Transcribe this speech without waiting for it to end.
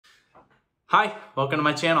Hi, welcome to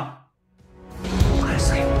my channel.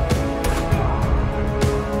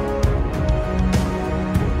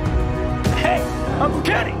 Hey, Uncle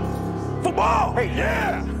Kenny! Football! Hey,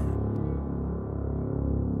 yeah!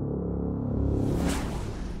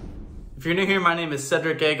 If you're new here, my name is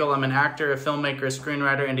Cedric Agel. I'm an actor, a filmmaker, a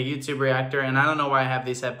screenwriter, and a YouTube reactor, and I don't know why I have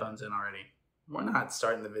these headphones in already. We're not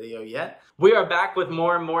starting the video yet. We are back with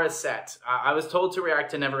more Morissette. I was told to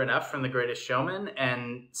react to Never Enough from The Greatest Showman,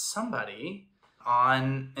 and somebody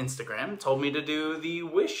on Instagram told me to do the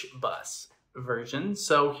Wish Bus version.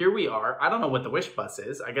 So here we are. I don't know what the Wish Bus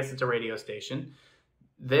is. I guess it's a radio station.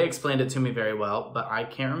 They explained it to me very well, but I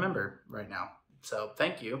can't remember right now. So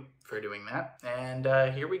thank you for doing that. And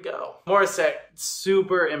here we go. Morissette,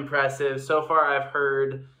 super impressive. So far I've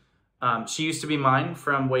heard She Used to Be Mine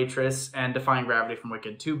from Waitress and Defying Gravity from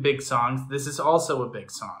Wicked. Two big songs. This is also a big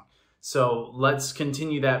song. So let's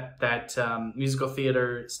continue that musical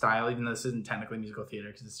theater style, even though this isn't technically musical theater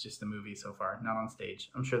because it's just a movie so far, not on stage.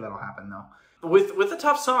 I'm sure that'll happen though. With a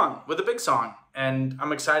tough song, with a big song. And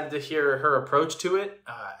I'm excited to hear her approach to it,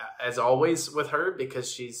 as always with her,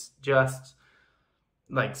 because she's just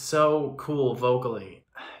like so cool vocally.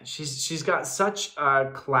 She's got such a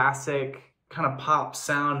classic kind of pop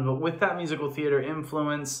sound, but with that musical theater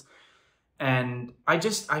influence. And I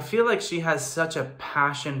feel like she has such a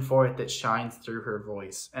passion for it that shines through her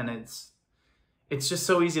voice. And it's just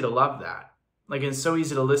so easy to love that. Like, it's so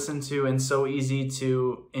easy to listen to and so easy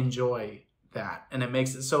to enjoy that. And it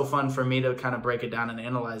makes it so fun for me to kind of break it down and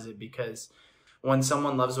analyze it, because when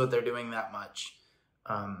someone loves what they're doing that much,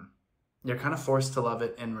 you're kind of forced to love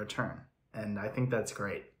it in return. And I think that's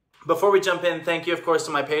great. Before we jump in, thank you, of course,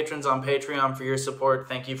 to my patrons on Patreon for your support.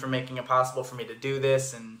 Thank you for making it possible for me to do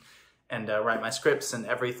this and write my scripts and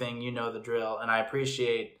everything. You know the drill. And I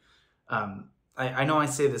appreciate, I know I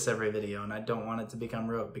say this every video and I don't want it to become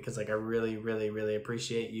rote, because like I really, really, really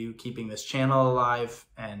appreciate you keeping this channel alive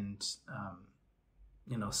and,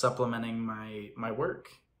 you know, supplementing my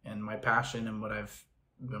work and my passion and what I've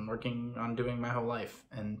been working on doing my whole life.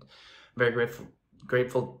 And I'm very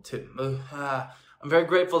grateful to, I'm very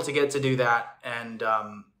grateful to get to do that. And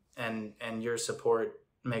your support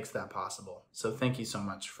makes that possible. So thank you so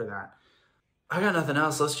much for that. I got nothing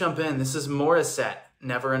else. Let's jump in. This is Morissette,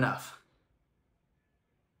 Never Enough.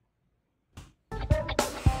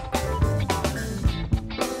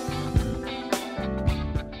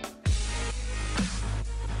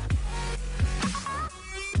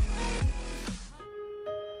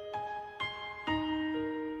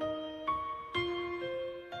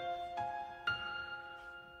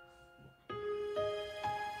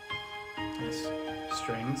 Nice.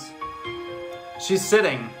 Strings. She's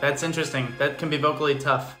sitting. That's interesting. That can be vocally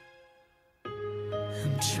tough.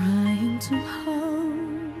 I'm trying to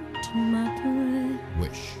hold my breath.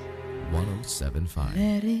 Wish 1075.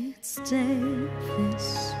 Let it stay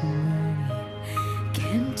this way.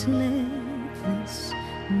 Can't let this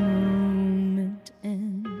moment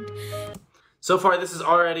end. So far, this is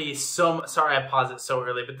already so... Sorry, I paused it so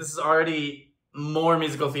early, but this is already more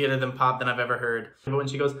musical theater than pop than I've ever heard. But when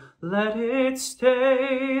she goes, let it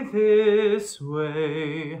stay this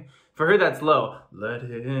way. For her, that's low. Let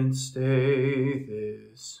it stay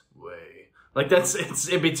this way. Like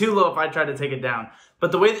it'd be too low if I tried to take it down.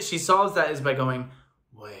 But the way that she solves that is by going,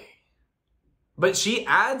 way. But she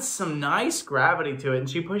adds some nice gravity to it and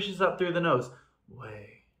she pushes up through the nose.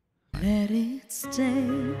 Way. Let it stay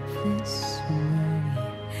this way.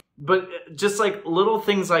 But just like little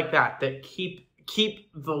things like that keep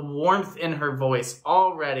the warmth in her voice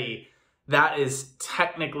already. That is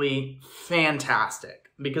technically fantastic,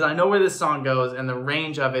 because I know where this song goes and the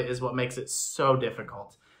range of it is what makes it so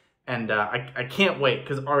difficult. And I can't wait,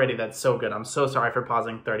 because already that's so good. I'm so sorry for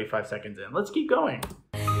pausing 35 seconds in. Let's keep going.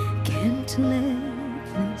 Can't let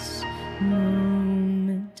this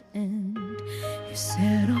moment end. You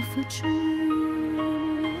set off a dream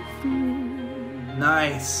with me.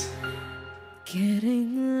 Nice.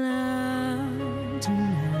 Getting louder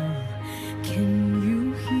now. Can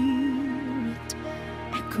you hear it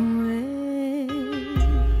echoing?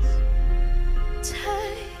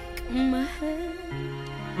 Take my hand.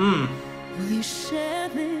 Will you share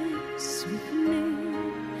this with me?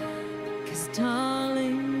 'Cause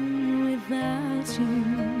darling, without you,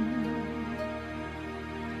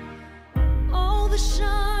 all the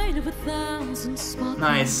shine of 1,000 spotlights.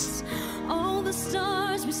 Nice. All the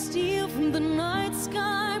stars we steal from the night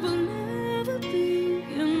sky will never be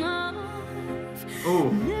enough.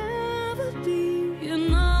 Ooh. Never be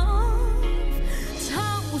enough.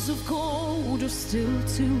 Towers of gold are still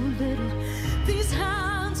too little. These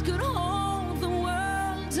hands could hold the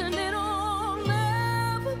world, and it'll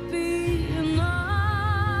never be enough.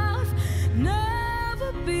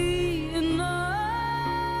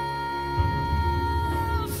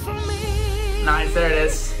 prominence. There it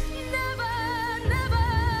is.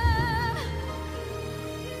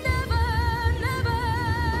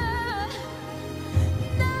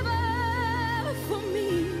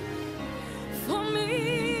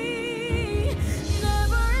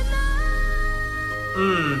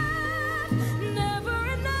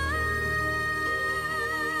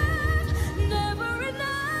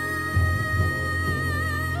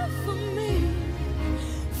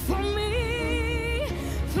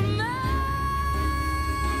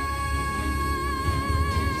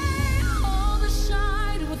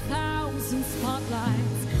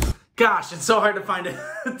 Gosh, it's so hard to find a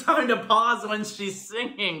time to pause when she's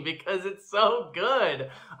singing because it's so good.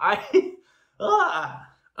 I'm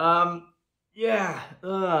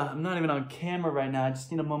not even on camera right now. I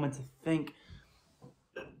just need a moment to think.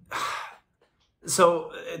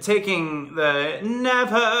 So, taking the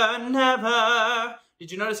never, never.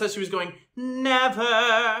 Did you notice how she was going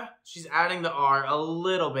never? She's adding the R a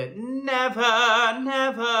little bit. Never,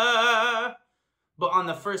 never. But on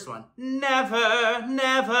the first one, never,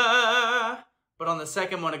 never. But on the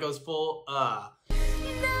second one, it goes full, Never,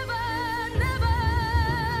 never,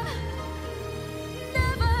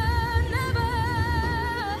 never, never.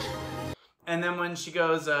 And then when she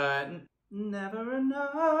goes, never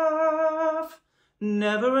enough,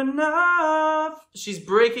 never enough. She's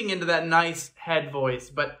breaking into that nice head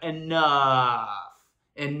voice, but enough,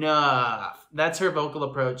 enough. That's her vocal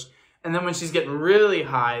approach. And then when she's getting really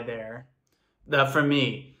high there, for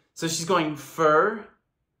me. So she's going for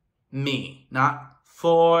me, not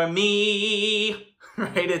for me,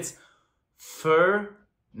 right? It's for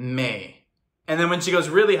me. And then when she goes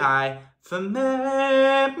really high, for me,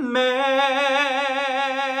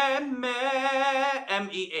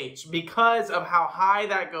 M-E-H. Because of how high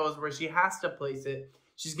that goes, where she has to place it,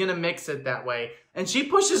 she's gonna mix it that way. And she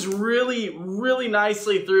pushes really, really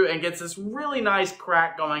nicely through and gets this really nice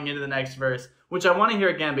crack going into the next verse, which I wanna hear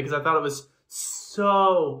again because I thought it was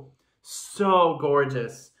so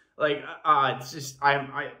gorgeous. Like, it's just,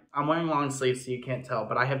 I'm wearing long sleeves so you can't tell,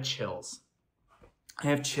 but I have chills. I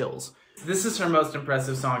have chills. This is her most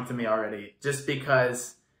impressive song to me already, just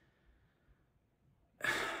because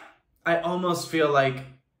I almost feel like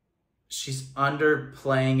she's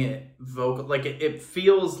underplaying it vocal. Like, it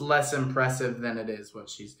feels less impressive than it is what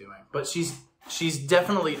she's doing. But she's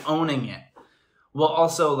definitely owning it. While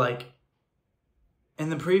also, like, in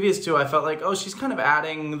the previous two, I felt like, oh, she's kind of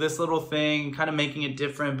adding this little thing, kind of making it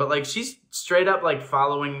different. But, like, she's straight up, like,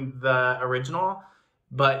 following the original,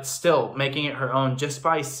 but still making it her own just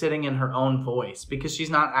by sitting in her own voice. Because she's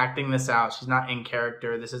not acting this out. She's not in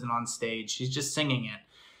character. This isn't on stage. She's just singing it.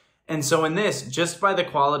 And so in this, just by the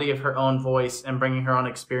quality of her own voice and bringing her own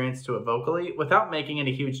experience to it vocally, without making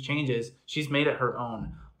any huge changes, she's made it her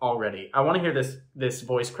own already. I want to hear this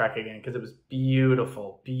voice crack again because it was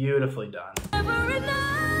beautiful, beautifully done. Never enough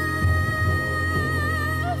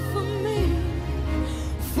for me,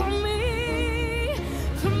 for me,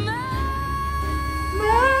 for me.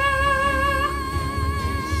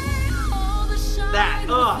 All the shine That, of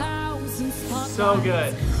a thousand spotlights, so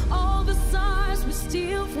good. all the stars we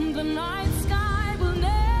steal from the night sky will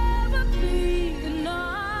never be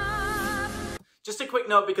enough. Just a quick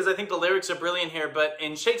note, because I think the lyrics are brilliant here, but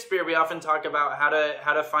in Shakespeare, we often talk about how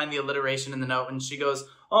to find the alliteration in the note, and she goes,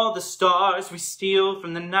 all the stars we steal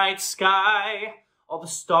from the night sky, all the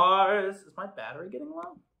stars. Is my battery getting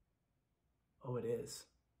low? Oh, it is.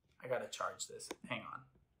 I gotta charge this. Hang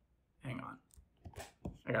on.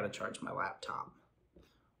 I gotta charge my laptop,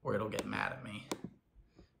 or it'll get mad at me,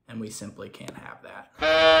 and we simply can't have that.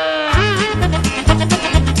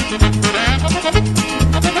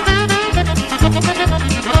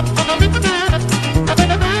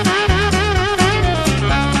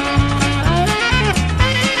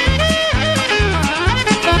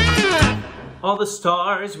 All the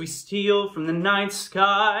stars we steal from the night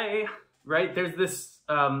sky. Right? There's this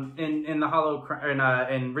in the hollow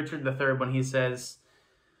in Richard III when he says,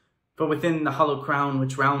 "For within the hollow crown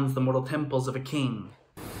which rounds the mortal temples of a king."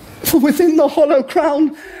 For within the hollow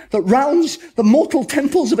crown that rounds the mortal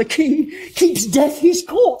temples of a king keeps death his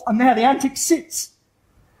court, and there the antic sits,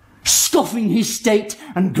 scoffing his state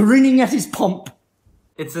and grinning at his pomp.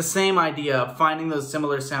 It's the same idea of finding those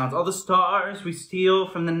similar sounds. All the stars we steal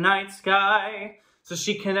from the night sky. So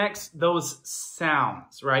she connects those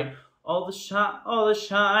sounds, right? All the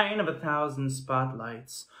shine of a thousand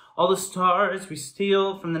spotlights. All the stars we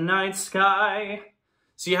steal from the night sky.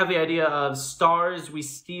 So you have the idea of stars we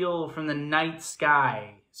steal from the night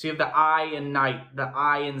sky. So you have the I in night, the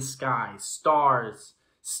I in sky. Stars,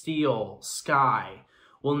 steal, sky.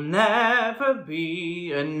 Will never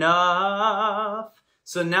be enough.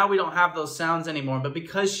 So now we don't have those sounds anymore. But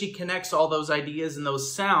because she connects all those ideas and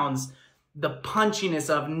those sounds, the punchiness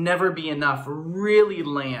of never be enough really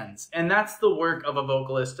lands. And that's the work of a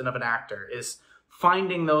vocalist and of an actor, is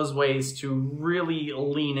finding those ways to really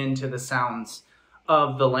lean into the sounds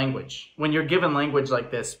of the language. When you're given language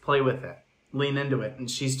like this, play with it, lean into it. And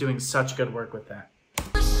she's doing such good work with that.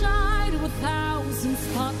 Shine with thousand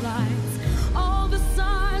spotlights. All the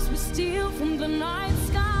stars we steal from the night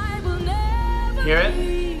sky will never Hear it?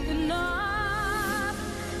 be enough.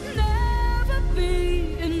 Never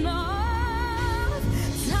be enough.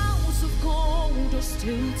 Towers of gold are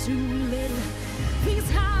still too little. These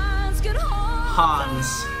hands get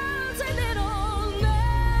Hans. and it'll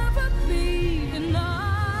never be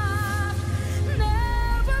enough.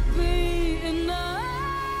 Never be enough.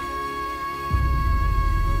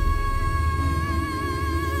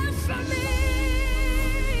 For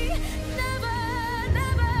me, never,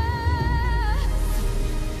 never,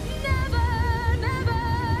 never, never,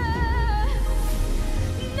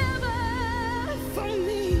 never for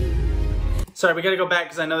me. Sorry, we gotta go back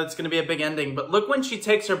because I know that's gonna be a big ending, but look when she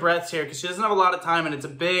takes her breaths here, because she doesn't have a lot of time and it's a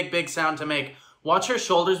big, big sound to make. Watch her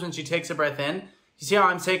shoulders when she takes a breath in. You see how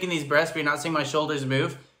I'm taking these breaths, but you're not seeing my shoulders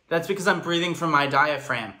move? That's because I'm breathing from my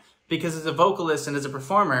diaphragm. Because as a vocalist and as a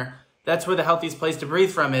performer, that's where the healthiest place to breathe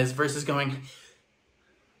from is, versus going...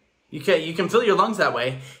 You can fill your lungs that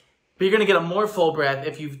way, but you're gonna get a more full breath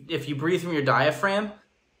if you breathe from your diaphragm.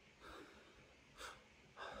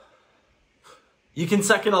 You can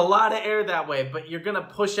suck in a lot of air that way, but you're gonna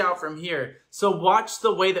push out from here. So watch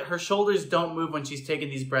the way that her shoulders don't move when she's taking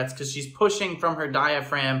these breaths, because she's pushing from her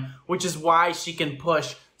diaphragm, which is why she can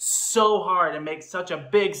push so hard and make such a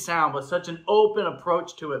big sound with such an open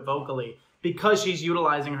approach to it vocally, because she's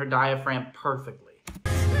utilizing her diaphragm perfectly.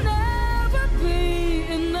 Never be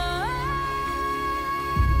enough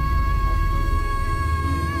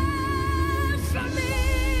for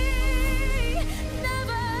me.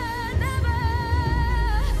 Never, never,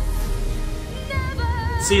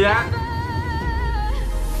 never. See that?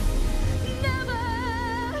 Never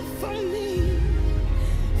for me.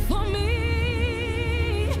 For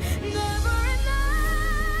me. Never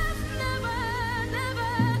enough. Never,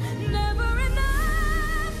 never, never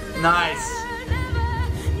enough. Nice.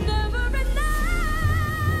 Never enough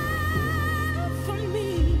for me.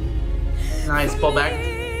 Nice, pull back.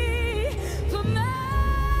 For me.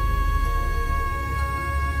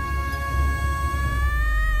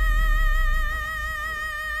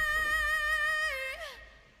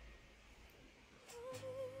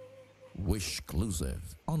 Wish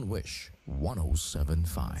exclusive on Wish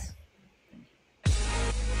 107.5.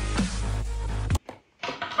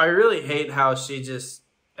 I really hate how she just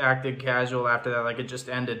acted casual after that, like it just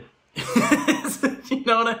ended. You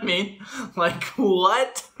know what I mean? Like,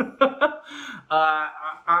 what?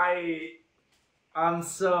 I'm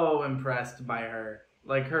so impressed by her.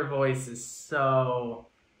 Like, her voice is so...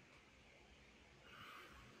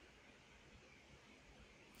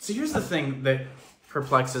 So here's the thing that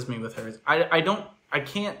perplexes me with her. Is I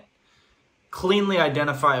can't cleanly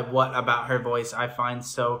identify what about her voice I find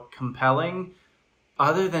so compelling,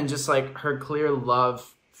 other than just like her clear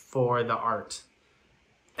love for the art.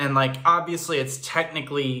 And like, obviously it's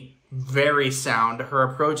technically very sound. Her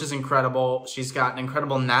approach is incredible. She's got an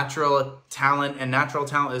incredible natural talent, and natural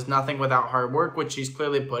talent is nothing without hard work, which she's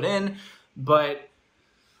clearly put in. But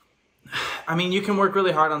I mean, you can work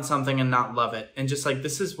really hard on something and not love it. And just like,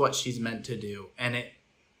 this is what she's meant to do. And it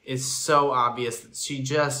is so obvious that she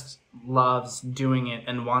just loves doing it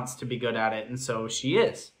and wants to be good at it. And so she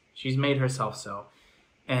is. She's made herself so.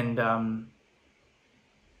 And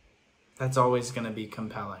that's always going to be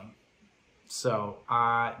compelling. So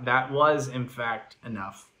that was, in fact,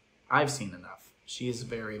 enough. I've seen enough. She is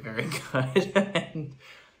very, very good.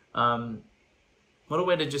 And what a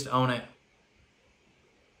way to just own it.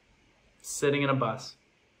 Sitting in a bus.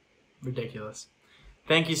 Ridiculous.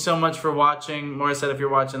 Thank you so much for watching. Morissette, if you're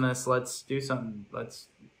watching this, let's do something. Let's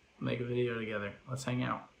make a video together. Let's hang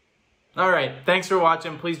out. All right. Thanks for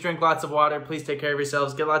watching. Please drink lots of water. Please take care of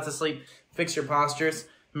yourselves. Get lots of sleep. Fix your postures.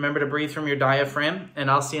 Remember to breathe from your diaphragm.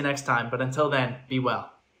 And I'll see you next time. But until then, be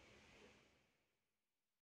well.